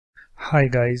Hi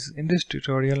guys, in this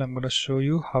tutorial I'm going to show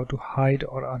you how to hide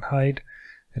or unhide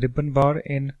ribbon bar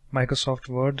in Microsoft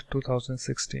Word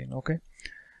 2016. Okay,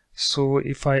 so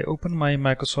if I open my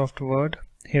Microsoft Word,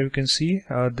 here you can see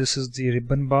this is the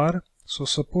ribbon bar. So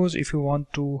suppose if you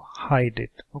want to hide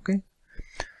it, okay,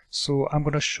 so I'm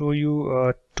going to show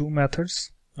you two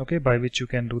methods, okay, by which you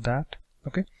can do that.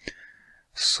 Okay,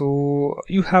 so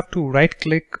you have to right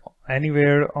click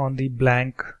anywhere on the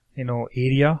blank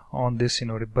area on this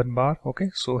ribbon bar. Okay,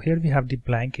 so here we have the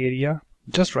blank area,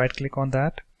 just right click on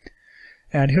that,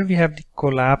 and here we have the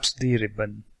collapse the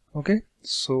ribbon. Okay,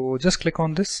 so just click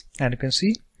on this and you can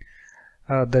see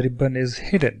the ribbon is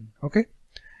hidden. Okay,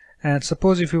 and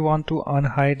suppose if you want to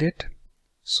unhide it,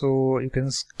 so you can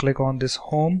click on this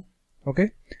home.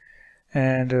 Okay,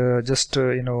 and just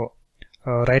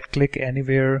right click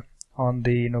anywhere on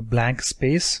the blank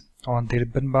space on the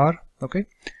ribbon bar. Okay,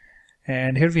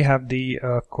 and here we have the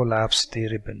collapse the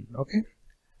ribbon. Okay,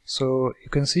 so you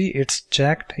can see it's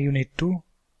checked. You need to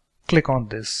click on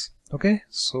this. Okay,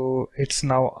 so it's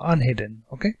now unhidden.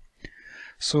 Okay,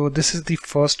 so this is the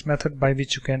first method by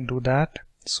which you can do that.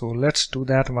 So let's do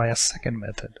that via second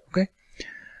method. Okay,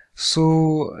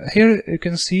 so here you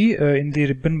can see in the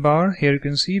ribbon bar, here you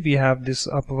can see we have this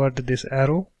upward, this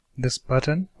arrow, this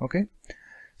button. Okay,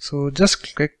 so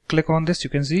just click on this. You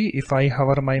can see if I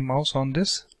hover my mouse on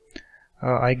this,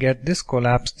 I get this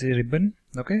collapse the ribbon.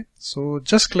 Okay, so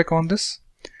just click on this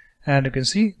and you can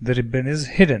see the ribbon is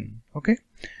hidden. Okay,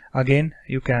 again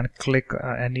you can click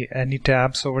any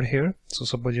tabs over here. So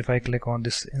suppose if I click on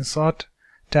this insert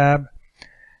tab,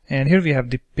 and here we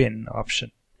have the pin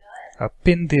option,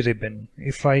 pin the ribbon.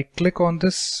 If I click on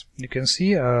this, you can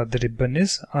see the ribbon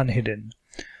is unhidden.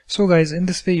 So guys, in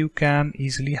this way you can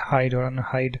easily hide or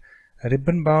unhide a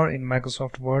ribbon bar in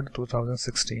Microsoft Word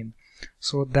 2016.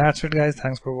 So that's it guys,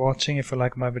 thanks for watching. If you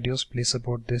like my videos, please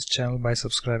support this channel by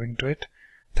subscribing to it.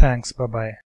 Thanks, bye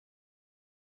bye.